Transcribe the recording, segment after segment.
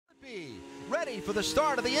Ready for the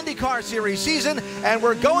start of the IndyCar Series season, and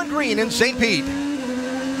we're going green in St. Pete.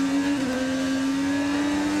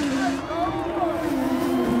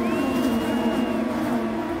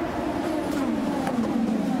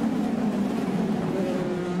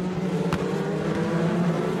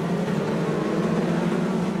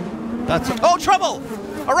 Oh, trouble!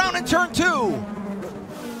 Around in turn 2.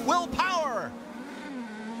 Will Power.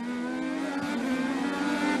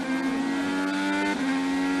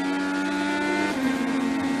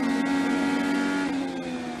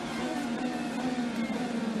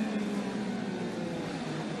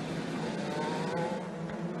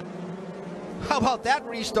 How about that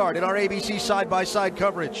restart in our ABC side-by-side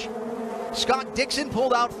coverage? Scott Dixon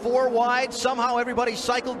pulled out 4 wide. Somehow everybody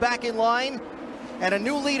cycled back in line. And a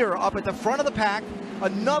new leader up at the front of the pack,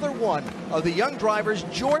 another one of the young drivers,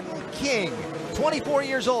 Jordan King, 24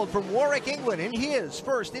 years old from Warwick, England, in his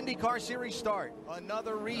first IndyCar Series start.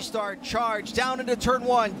 Another restart charge down into turn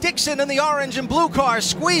 1. Dixon in the orange and blue car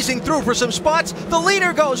squeezing through for some spots. The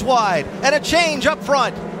leader goes wide, and a change up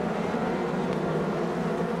front.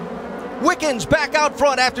 Wickens back out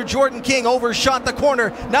front after Jordan King overshot the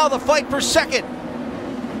corner. Now the fight for second.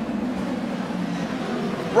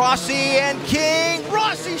 Rossi and King.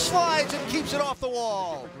 Rossi slides and keeps it off the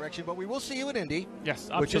wall. Direction, but we will see you at Indy. Yes,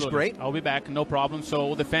 absolutely. Which is great. I'll be back, no problem.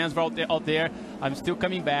 So the fans are out there. I'm still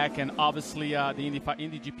coming back, and obviously the Indy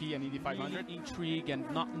GP and Indy 500 intrigue and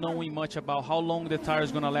not knowing much about how long the tire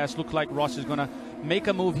is going to last. Look like Rossi is going to make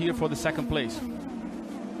a move here for the second place.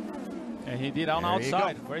 And he did on the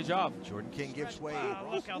outside. Great job. Jordan King gives way.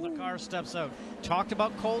 Look how the car steps out. Talked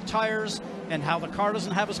about cold tires and how the car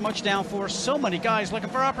doesn't have as much downforce. So many guys looking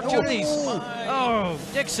for opportunities. Oh,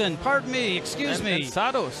 Dixon, pardon me, excuse me. And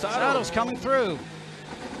Sato's coming through.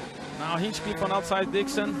 Now Hinchcliffe on outside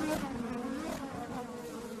Dixon.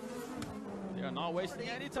 They are not wasting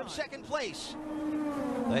any time. Second place.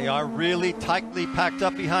 They are really tightly packed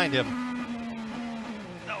up behind him.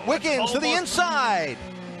 Wickens to the inside.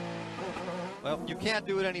 Well, you can't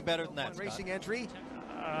do it any better than that, Racing Scott. entry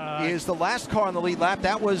is the last car on the lead lap.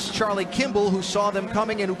 That was Charlie Kimball, who saw them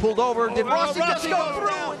coming and who pulled over. Did Rossi just go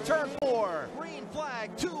through in turn 4? Green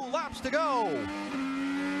flag, 2 laps to go.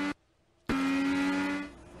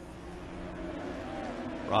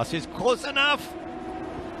 Rossi's close enough.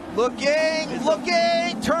 Looking,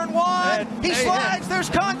 turn 1. He slides,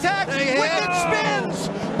 there's contact. Wickens spins.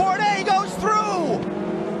 Bourdais goes through.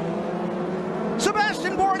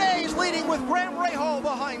 Sebastian Bourdais is leading with Graham Rahal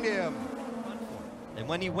behind him. And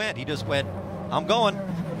when he went, he just went, I'm going.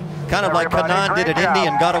 Kind of like Kanaan did at Indy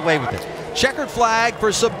and got away with it. Checkered flag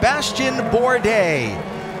for Sebastian Bourdais.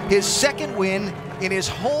 His second win in his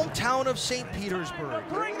hometown of St. Petersburg.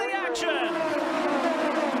 Bring the action.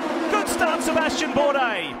 Good start, Sebastian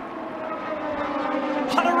Bourdais.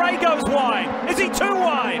 Hunter-Reay goes wide. Is he too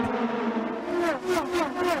wide?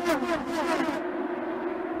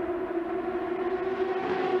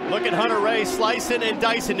 Look at Hunter-Reay slicing and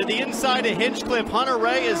dicing to the inside of Hinchcliffe.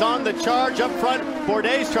 Hunter-Reay is on the charge up front.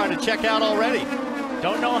 Bourdais trying to check out already.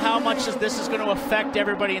 Don't know how much this is going to affect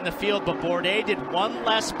everybody in the field, but Bourdais did 1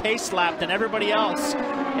 less pace lap than everybody else,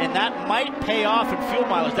 and that might pay off in fuel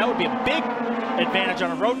mileage. That would be a big advantage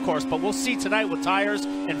on a road course, but we'll see tonight with tires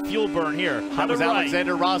and fuel burn here. That was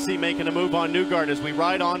Alexander Rossi making a move on Newgarden as we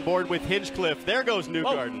ride on board with Hinchcliffe. There goes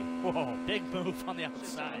Newgarden. Whoa, big move on the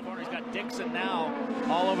outside. He's got Dixon now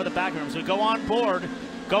all over the back of him. So we go on board,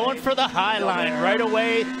 going for the high line right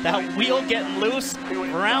away. That wheel getting loose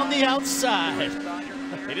around the outside.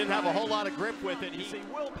 He didn't have a whole lot of grip with it. You see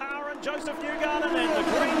Will Power and Joseph Newgarden and the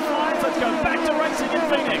green flags. Let's go back to racing in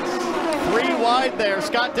Phoenix. 3 wide there.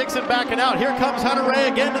 Scott Dixon backing out. Here comes Hunter-Reay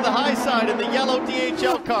again to the high side in the yellow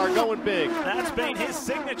DHL car going big. That's been his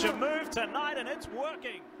signature move tonight, and it's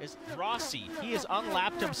working. Is Rossi. He has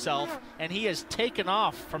unlapped himself, and he has taken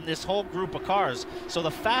off from this whole group of cars. So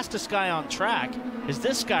the fastest guy on track is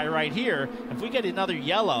this guy right here. If we get another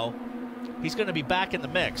yellow, he's going to be back in the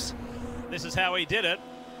mix. This is how he did it.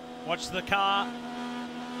 Watch the car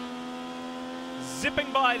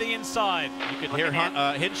zipping by the inside. You can hear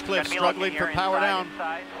Hinchcliffe struggling for power down.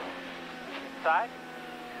 Inside.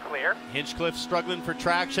 Clear. Hinchcliffe struggling for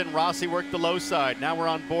traction. Rossi worked the low side. Now we're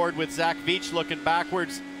on board with Zach Veach looking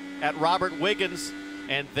backwards at Robert Wiggins.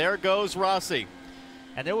 And there goes Rossi.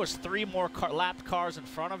 And there was 3 more lapped cars in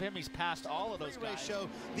front of him. He's passed all of those guys. Show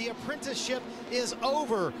the apprenticeship is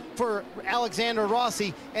over for Alexander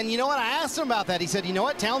Rossi. And you know what? I asked him about that. He said, you know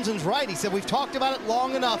what? Townsend's right. He said, we've talked about it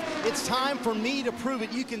long enough. It's time for me to prove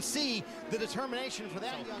it. You can see the determination for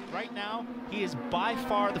that young man. Right now, he is by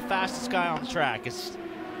far the fastest guy on the track. It's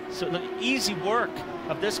So look, easy work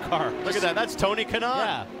of this car. Look at that. That's Tony Kanaan.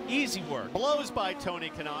 Yeah, easy work. Blows by Tony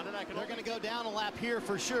Kanaan. And They're going to go down a lap here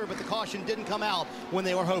for sure, but the caution didn't come out when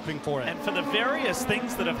they were hoping for it. And for the various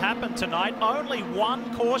things that have happened tonight, only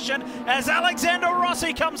one caution as Alexander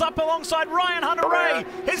Rossi comes up alongside Ryan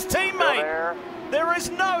Hunter-Reay, his teammate. There is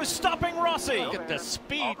no stopping Rossi. Look at the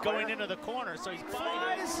speed going into the corner. So he's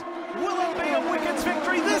flies. Will it be a Wickens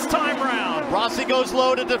victory this time round? Rossi goes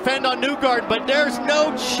low to defend on Newgarden, but there's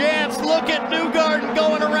no chance. Look at Newgarden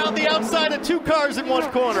going around the outside of 2 cars in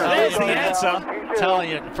 1 corner. There's the answer. I'm telling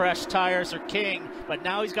you, fresh tires are king. But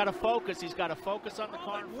now he's got to focus. He's got to focus on the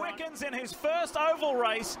car. Wickens in his first oval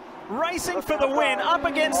race, racing for the win up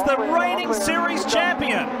against the reigning series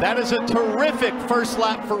champion. That is a terrific first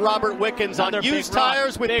lap for Robert Wickens on used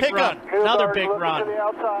tires with pickup. Another big run.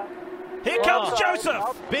 Here comes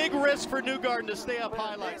Joseph. Big risk for Newgarden to stay up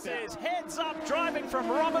high like this that. Is heads up driving from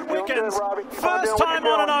Robert Wickens. First time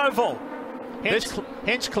on an oval.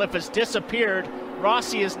 Hinchcliffe has disappeared.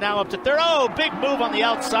 Rossi is now up to third. Oh, big move on the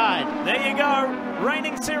outside. There you go.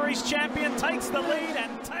 Reigning series champion takes the lead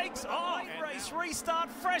and takes off. Race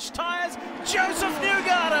restart, fresh tires. Joseph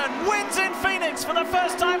Newgarden wins in Phoenix for the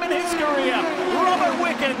first time in his career. Robert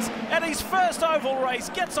Wickens at his first oval race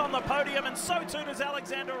gets on the podium, and so too does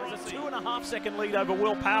Alexander Rossi. A 2.5 second lead over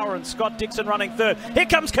Will Power and Scott Dixon running third. Here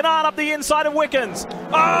comes Kanaan up the inside of Wickens.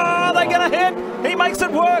 Oh, they're going to hit. He makes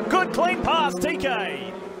it work. Good clean pass, TK.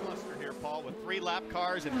 3 lap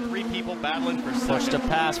cars and 3 people battling for second. Push to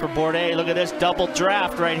pass for Bourdais. Look at this double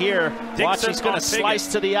draft right here. Watch, he's going to slice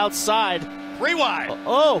to the outside. 3 wide.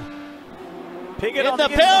 Oh. Piggott in on the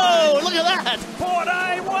pill. Look at that.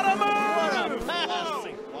 Bourdais, what a move. What a pass.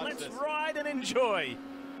 Let's ride and enjoy.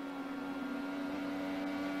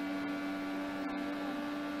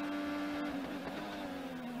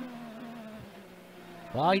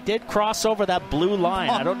 Well, he did cross over that blue line.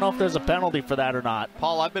 I don't know if there's a penalty for that or not.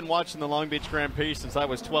 Paul, I've been watching the Long Beach Grand Prix since I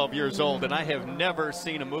was 12 years old, and I have never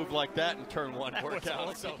seen a move like that in turn 1 work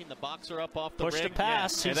out. So picking the boxer up off the push rig. to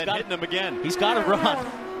pass, and then hitting him again. He's got to run.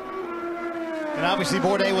 And obviously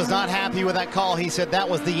Bourdais was not happy with that call. He said that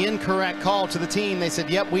was the incorrect call to the team. They said,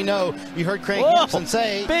 yep, we know. You heard Craig Hampson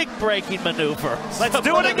say. Big braking maneuver. Let's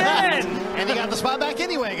do it again. And he got the spot back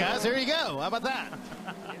anyway, guys. There you go. How about that?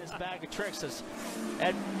 In his bag of tricks is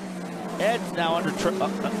Ed's now under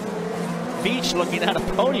Veach looking at a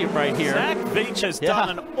podium right here. Zach Veach has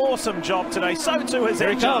done an awesome job today. So too has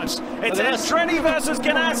Ed Jones. It's Andretti versus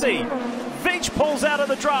Ganassi. Veach pulls out of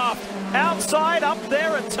the draft. Outside, up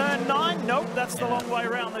there at turn 9. Nope, that's the long way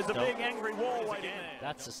around. There's a big angry wall waiting there.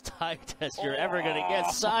 That's as tight as you're ever going to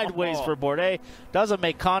get sideways for Bourdais. Doesn't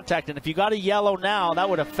make contact, and if you got a yellow now, that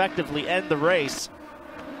would effectively end the race.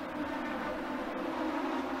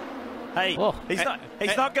 Hey,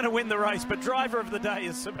 he's not going to win the race, but driver of the day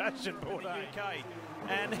is Sebastian Bourdais.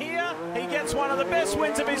 And here he gets one of the best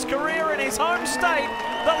wins of his career in his home state.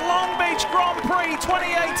 The Long Beach Grand Prix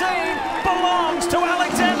 2018 belongs to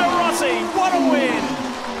Alexander Rossi. What a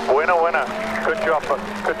win! Winner, winner. Good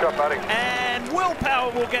job, buddy. And Will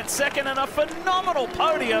Power will get second, and a phenomenal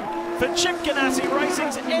podium for Chip Ganassi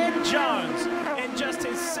Racing's Ed Jones in just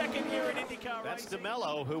his second year in IndyCar That's racing.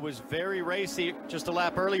 DeMello, who was very racy just a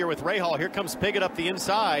lap earlier with Rahal. Here comes Piggott up the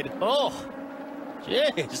inside. Oh,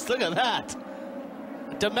 jeez, look at that.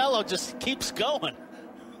 DeMello just keeps going.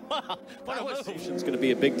 Wow, what a move. It's going to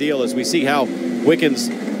be a big deal as we see how Wickens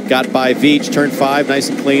got by Veach, turn 5, nice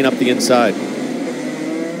and clean up the inside.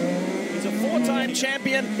 He's a 4-time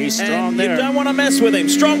champion. He's strong and there. You don't want to mess with him.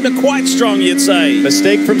 Strong to quite strong, you'd say.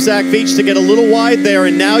 Mistake from Zach Veach to get a little wide there,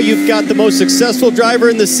 and now you've got the most successful driver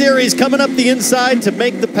in the series coming up the inside to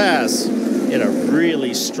make the pass. In a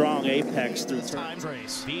really strong apex through time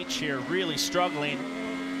race. Veach here really struggling.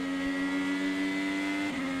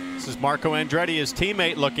 This is Marco Andretti, his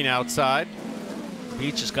teammate, looking outside.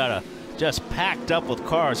 Veach has got just packed up with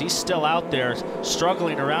cars. He's still out there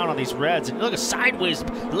struggling around on these reds. And look at sideways,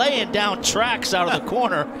 laying down tracks out of the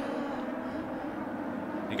corner.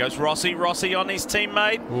 He goes Rossi on his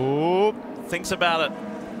teammate. Ooh, thinks about it.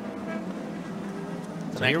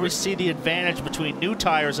 So here we see the advantage between new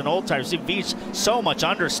tires and old tires. See Veach so much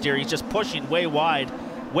understeer. He's just pushing way wide.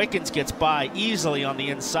 Wickens gets by easily on the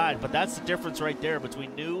inside, but that's the difference right there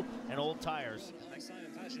between new and old tires.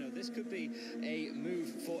 This could be a move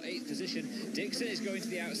for 8th position. Dixon is going to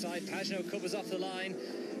the outside. Pagenaud covers off the line.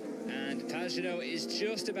 And Pagenaud is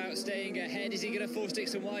just about staying ahead. Is he going to force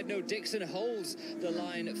Dixon wide? No, Dixon holds the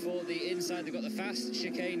line for the inside. They've got the fast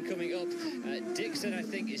chicane coming up. Dixon Dixon, I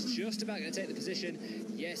think, is just about going to take the position.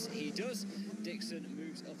 Yes, he does. Dixon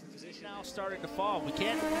moves up a position. Now starting to fall. We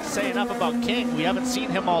can't say enough about King. We haven't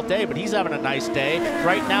seen him all day, but he's having a nice day.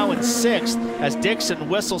 Right now in 6th as Dixon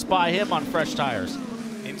whistles by him on fresh tires.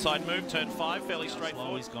 Inside move, turn 5, fairly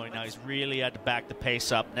straightforward. He's going now. He's really had to back the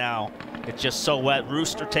pace up now. It's just so wet.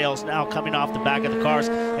 Rooster tails now coming off the back of the cars,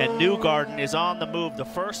 and Newgarden is on the move. The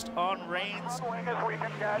first on reins.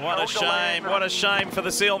 What a shame. What a shame for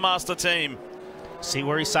the Sealmaster team. See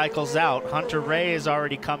where he cycles out. Hunter Ray has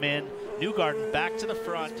already come in. Newgarden back to the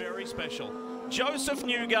front. Very special. Joseph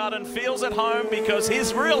Newgarden feels at home because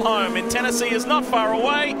his real home in Tennessee is not far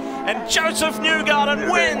away, and Joseph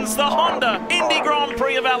Newgarden wins the Honda Indy Grand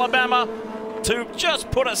Prix of Alabama to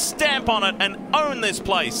just put a stamp on it and own this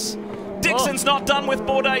place. Dixon's not done with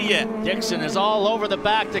Bourdais yet. Dixon is all over the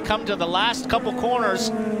back to come to the last couple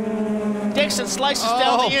corners. Dixon slices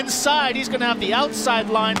down the inside. He's going to have the outside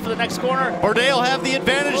line for the next corner. Bourdais will have the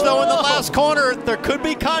advantage, though, in the last corner. There could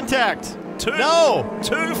be contact. Two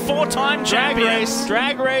 4-time champions.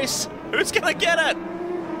 Drag race. Who's going to get it?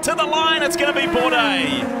 To the line, it's going to be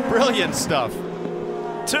Bourdais. Brilliant stuff.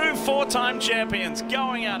 2 4-time champions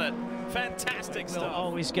going at it. Fantastic stuff. Will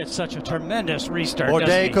always get such a tremendous restart.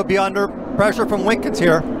 Bourdais could be under pressure from Wickens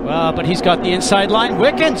here. But he's got the inside line.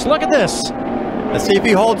 Wickens, look at this. Let's see if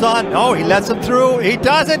he holds on. Oh, he lets him through. He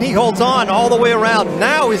doesn't. He holds on all the way around.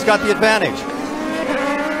 Now he's got the advantage.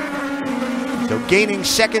 So gaining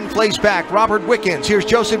 2nd place back, Robert Wickens. Here's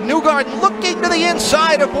Joseph Newgarden looking to the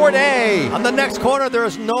inside of Bourdais. On the next corner, there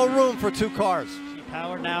is no room for 2 cars.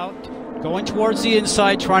 Power now going towards the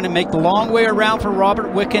inside, trying to make the long way around for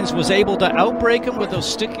Robert Wickens. Was able to outbrake him with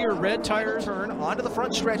those stickier red tires. Turn onto the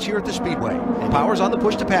front stretch here at the Speedway. Power's on the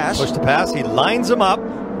push to pass. Push to pass. He lines him up.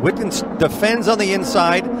 Wickens defends on the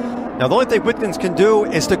inside. Now, the only thing Wickens can do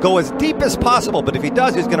is to go as deep as possible, but if he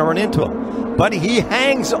does, he's going to run into him. But he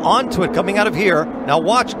hangs onto it coming out of here. Now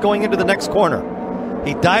watch going into the next corner.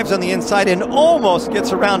 He dives on the inside and almost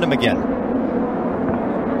gets around him again.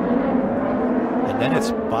 And then it's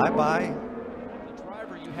bye-bye. The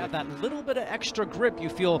driver, you have that little bit of extra grip. You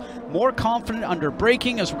feel more confident under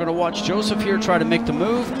braking, as we're going to watch Joseph here try to make the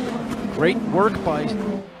move. Great work by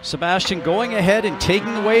Sebastian going ahead and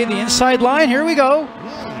taking away the inside line. Here we go.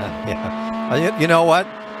 Yeah. You know what?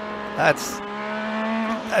 That's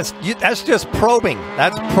just probing.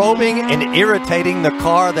 That's probing and irritating the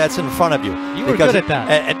car that's in front of you. You were good at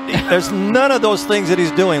that. There's none of those things that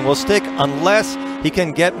he's doing will stick unless he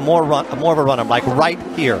can get more of a run. Like right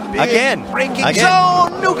here. Again. Braking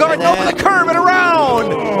zone. Newgarden over the curve and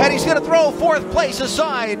around. And he's going to throw 4th place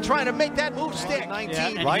aside, trying to make that move stick.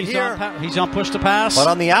 19 right here. He's on push to pass. But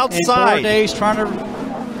on the outside. And Bourdais trying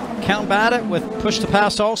to combat it with push to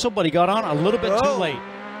pass also, but he got on a little bit too late.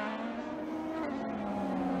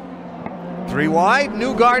 3 wide.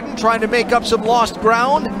 Newgarden trying to make up some lost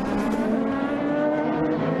ground.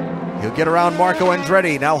 He'll get around Marco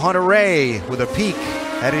Andretti. Now Hunter Ray with a peek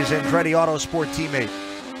at his Andretti Autosport teammate.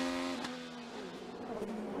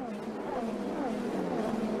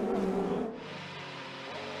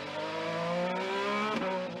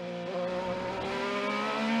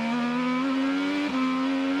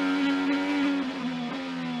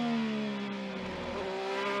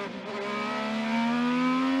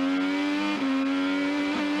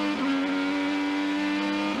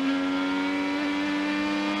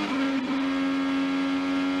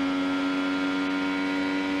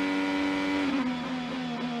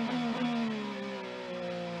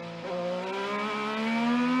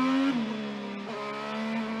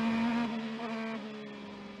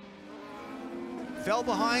 Fell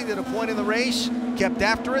behind at a point in the race, kept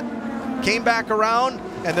after it, came back around,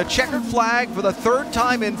 and the checkered flag for the 3rd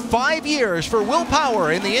time in 5 years for Will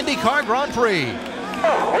Power in the IndyCar Grand Prix.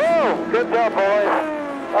 Oh, good job, boys.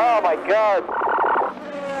 Oh, my God.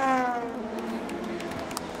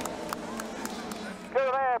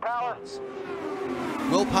 Good there, Power.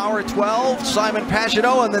 Will Power 12, Simon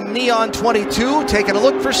Pagenaud and the Neon 22 taking a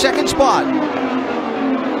look for 2nd spot.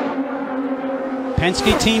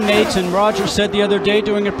 Penske teammates, and Roger said the other day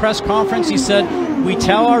during a press conference, he said, we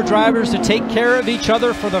tell our drivers to take care of each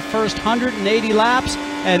other for the first 180 laps,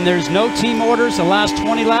 and there's no team orders the last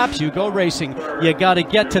 20 laps. You go racing. You got to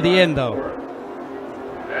get to the end, though.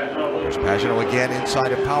 There's Pagenaud again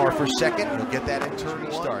inside of Power for 2nd. He'll get that in turn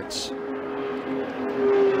he starts.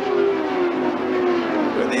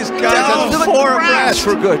 These guys are 4 abreast,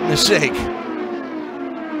 for goodness sake.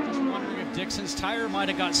 Just wondering if Dixon's tire might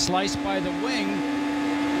have got sliced by the wing.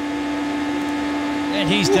 And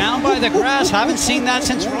he's down by the grass. Haven't seen that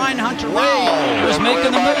since Ryan Hunter-Reay was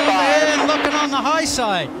making the move and looking on the high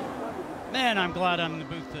side. Man, I'm glad I'm in the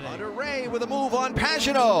booth today. Hunter Ray with a move on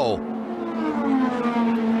Pagenaud.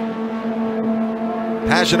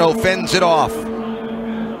 Pagenaud fends it off.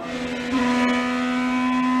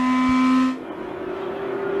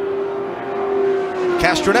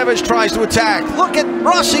 Castroneves tries to attack. Look at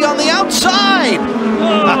Rossi on the outside.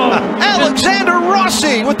 Oh. Alexander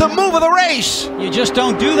Rossi with the move of the race. You just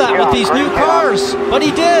don't do that with these new cars, but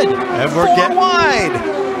he did. And we're Four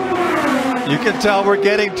wide. You can tell we're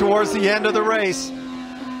getting towards the end of the race.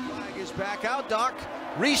 Flag is back out, Doc.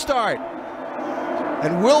 Restart.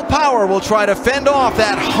 And Will Power will try to fend off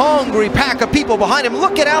that hungry pack of people behind him.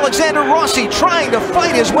 Look at Alexander Rossi trying to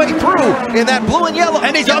fight his way through in that blue and yellow.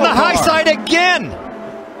 And he's on the high side again.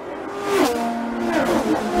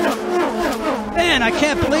 Man, I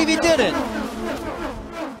can't believe he did it.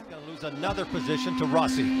 Gonna lose another position to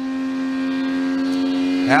Rossi.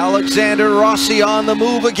 Alexander Rossi on the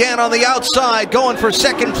move again on the outside, going for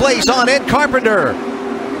second place on Ed Carpenter.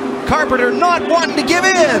 Carpenter not wanting to give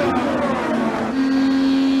in.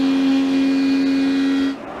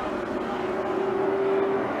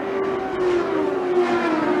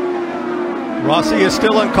 Rossi is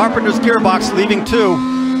still on Carpenter's gearbox, leaving 2.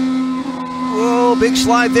 Oh, big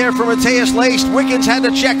slide there for Matthias Laced. Wiggins had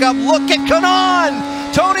to check up. Look at Kanaan.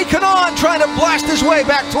 Tony Kanaan trying to blast his way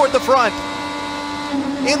back toward the front.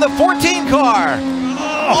 In the 14 car.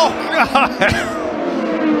 Oh, God.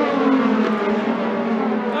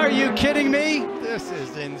 Are you kidding me? This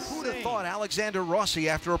is insane. Who would have thought Alexander Rossi,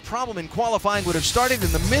 after a problem in qualifying, would have started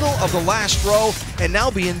in the middle of the last row and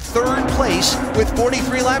now be in third place with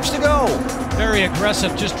 43 laps to go? Very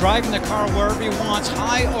aggressive, just driving the car wherever he wants,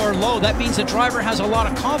 high or low. That means the driver has a lot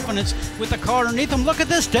of confidence with the car underneath him. Look at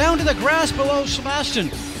this, down to the grass below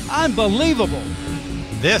Sebastian. Unbelievable.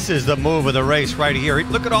 This is the move of the race right here.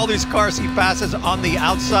 Look at all these cars he passes on the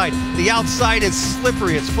outside. The outside is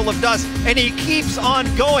slippery, it's full of dust, and he keeps on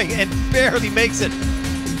going and barely makes it.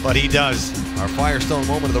 But he does. Our Firestone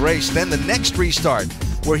moment of the race, then the next restart,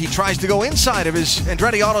 where he tries to go inside of his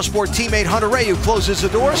Andretti Autosport teammate Hunter Ray, who closes the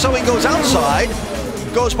door, so he goes outside,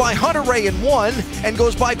 goes by Hunter Ray in 1, and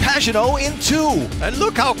goes by Pagenaud in 2. And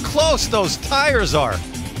look how close those tires are.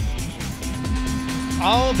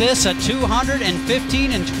 All this at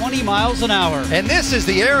 215 and 20 miles an hour. And this is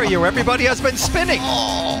the area where everybody has been spinning.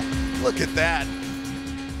 Oh, look at that.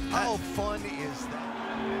 How fun is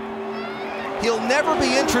that? He'll never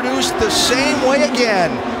be introduced the same way again.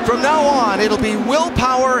 From now on, it'll be Will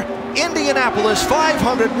Power, Indianapolis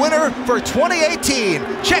 500 winner for 2018.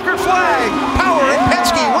 Checkered flag, Power and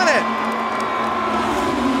Penske win it.